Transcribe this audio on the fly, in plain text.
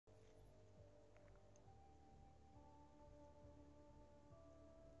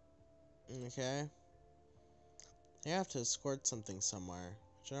Okay. I have to escort something somewhere,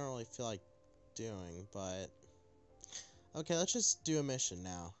 which I don't really feel like doing, but... Okay, let's just do a mission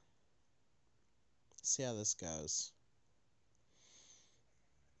now. See how this goes.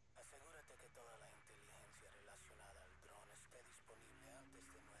 Asegúrate que toda la inteligencia relacionada al dron esté disponible antes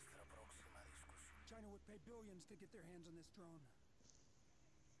de nuestra próxima discusión. China would pay billions to get their hands on this drone.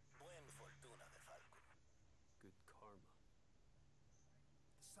 Buen fortuna de Falco. Good karma.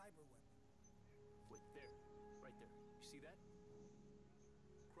 The cyber weapon. Wait, there. Right there. You see that?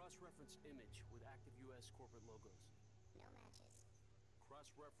 Cross-reference image with active U.S. corporate logos. No matches.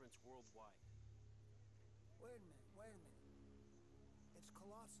 Cross-reference worldwide. Wait a minute. It's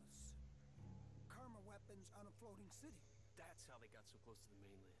Colossus. Karma weapons on a floating city. That's how they got so close to the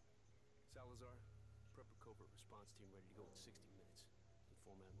mainland. Salazar, prep a covert response team ready to go in 60 minutes.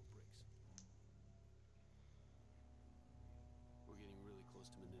 Inform Admiral Briggs. We're getting really close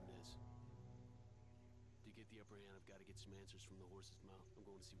to Menendez. To get the upper hand, I've got to get some answers from the horse's mouth. I'm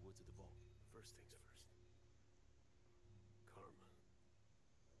going to see Woods at the vault. First things first. Karma.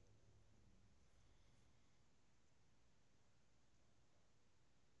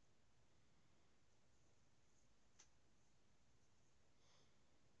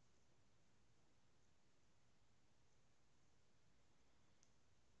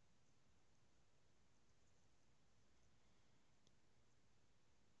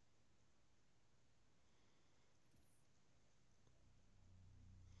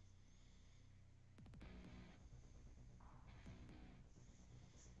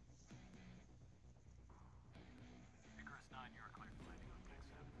 Icarus 9, you are cleared for landing on Deck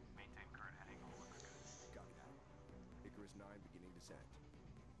 7. Maintain current heading, all looks good. Copy that. Icarus 9 beginning descent.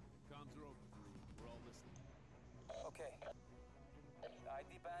 Comms are open, Drew. We're all listening. Okay. The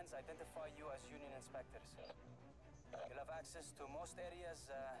ID bands identify you as Union inspectors. You'll have access to most areas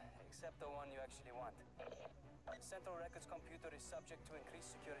except the one you actually want. Central records computer is subject to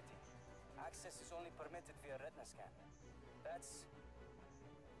increased security. Access is only permitted via retina scan. That's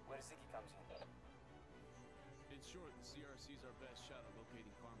where Ziggy comes in. In short, the CRC's our best shot at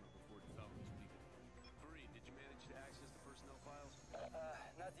locating Karma before developments weaken. Fareed, did you manage to access the personnel files?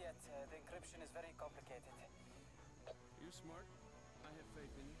 Not yet. The encryption is very complicated. You're smart. I have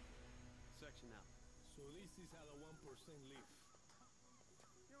faith in you. Section out. So this is how the 1% live.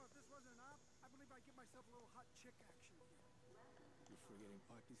 You know, if this wasn't an op, I believe I'd give myself a little hot chick action here. You're forgetting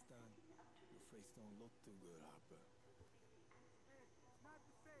Pakistan. Your face don't look too good, Harper. Hey, it's not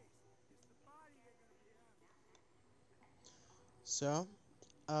the face. It's the body they're gonna be after. So,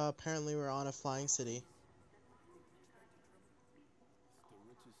 apparently we're on a flying city It's the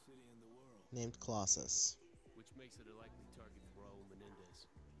richest city in the world. named Colossus. Which makes it a likely target for Raul Menendez.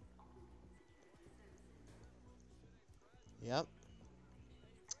 Yep.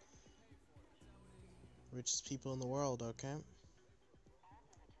 Richest people in the world, okay?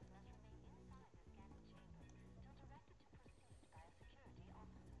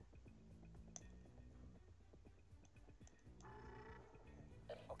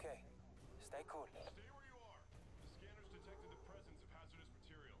 Okay. Stay cool. Stay where you are. The scanners detected the presence of hazardous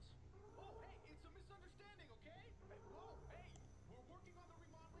materials. Oh, hey, it's a misunderstanding, okay? Hey, whoa, hey, we're working on the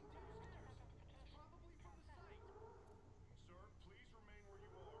remodeling data scanners. It's probably from the site. Sir, please remain where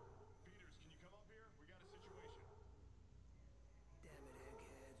you are. Peters, can you come up here? We got a situation. Damn it,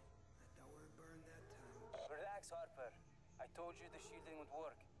 egghead. I thought we were burned that time. Relax, Harper. I told you the shielding would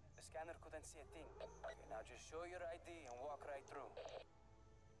work. The scanner couldn't see a thing. Okay, now just show your ID and walk right through. That's it?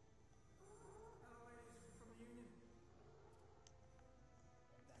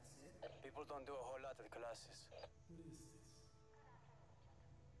 People don't do a whole lot at Colossus. What is this?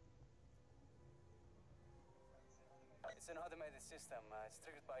 It's an automated system. It's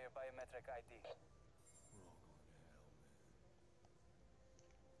triggered by your biometric ID. We're all going to hell,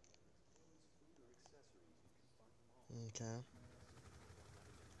 man. Okay.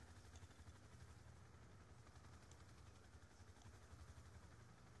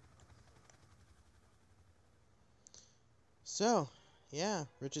 So, yeah,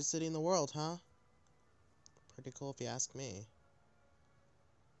 richest city in the world, huh? Pretty cool if you ask me.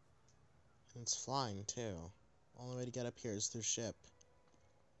 And it's flying, too. Only way to get up here is through ship.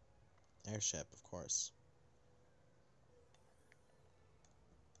 Airship, of course.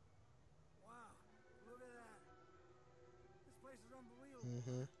 Wow, look at that. This place is unbelievable.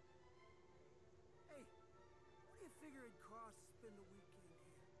 Mm-hmm. Hey, what do you figure it'd cost to spend a weekend here?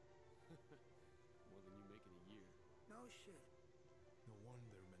 More than you make in a year. No shit. No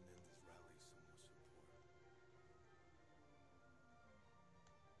wonder Menendez rallies so much support.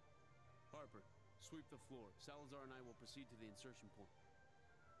 Harper, sweep the floor. Salazar and I will proceed to the insertion point.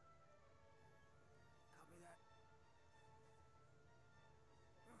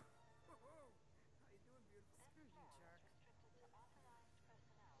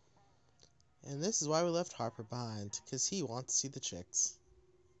 And this is why we left Harper behind, because he wants to see the chicks.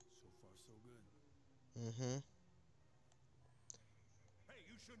 So far, so good. Mm-hmm. Hey,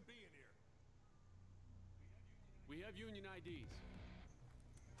 you shouldn't be in here. We have union IDs.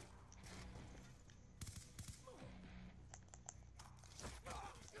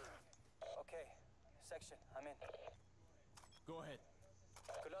 Okay, section, I'm in. Go ahead.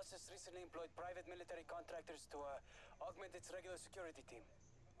 Colossus recently employed private military contractors to augment its regular security team.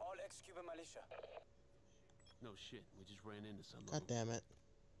 All ex-Cuban militia. No shit, we just ran into some of God them. damn it.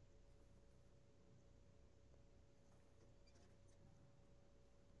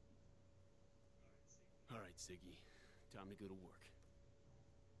 All right, Siggy. Time to go to work.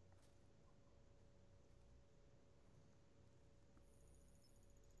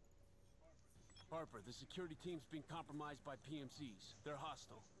 Harper, the security team's been compromised by PMCs. They're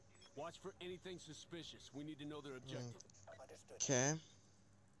hostile. Watch for anything suspicious. We need to know their objective. Understood. Okay.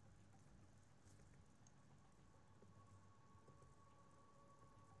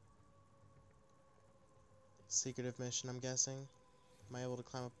 Secretive mission, I'm guessing. Am I able to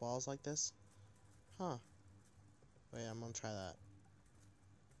climb up walls like this? Huh. Wait, I'm gonna try that.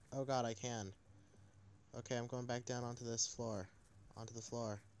 Oh god, I can. Okay, I'm going back down onto this floor. Onto the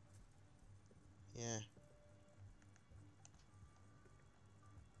floor. Yeah.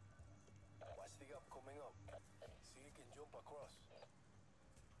 Watch the up coming up. See you can jump across.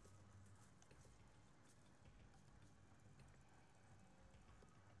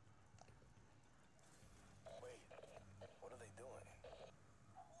 Wait, what are they doing?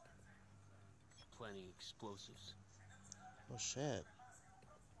 Planting explosives. Oh shit.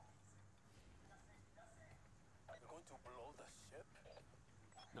 You're going to blow the ship?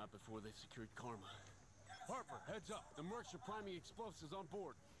 Not before they've secured Karma. Harper, heads up. The mercs are priming explosives on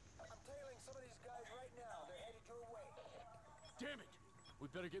board. I'm tailing some of these guys right now. They're headed your way. Damn it! We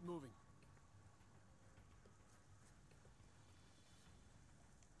better get moving.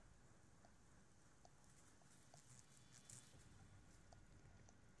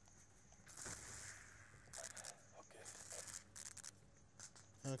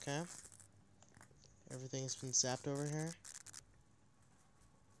 Okay. Okay. Everything's been zapped over here.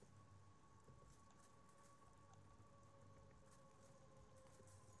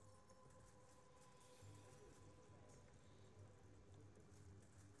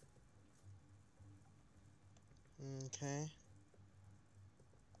 Okay.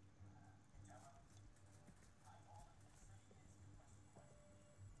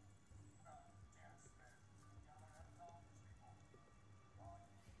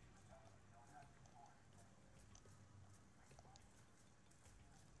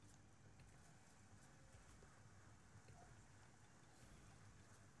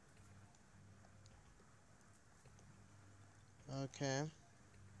 Okay.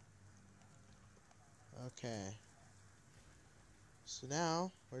 Okay. So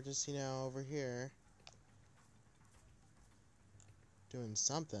now, we're just, over here. Doing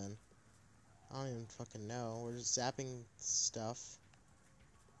something. I don't even fucking know. We're just zapping stuff.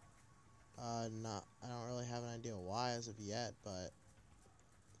 Not, I don't really have an idea why as of yet, but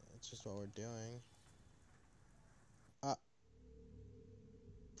it's just what we're doing.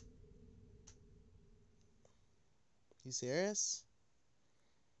 You serious?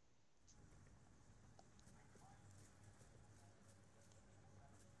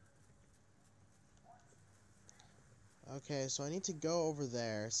 Okay, so I need to go over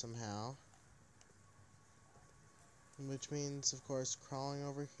there somehow. Which means, of course, crawling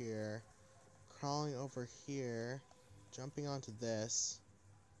over here, jumping onto this,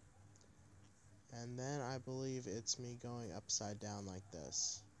 and then I believe it's me going upside down like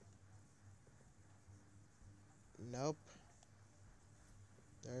this. Nope.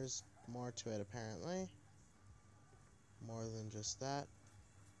 There's more to it, apparently. More than just that.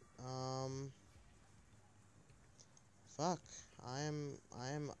 Fuck. I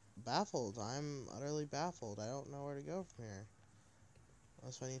am baffled. I'm utterly baffled. I don't know where to go from here.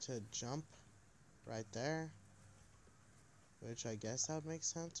 Unless I need to jump right there. Which I guess that would make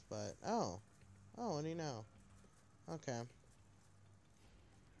sense, but... Oh, what do you know? Okay.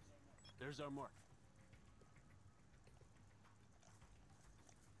 There's our mark.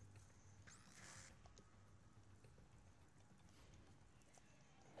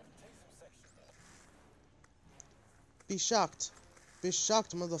 Take some section. Be shocked. Be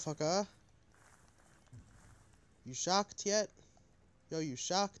shocked, motherfucker. You shocked yet? Yo, you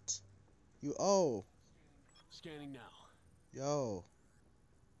shocked? You, oh. Scanning now. Yo.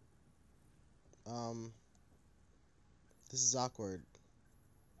 This is awkward.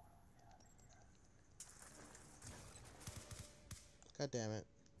 God damn it.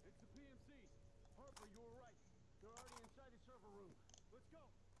 It's the PMC. Come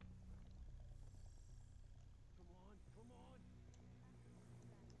on, come on.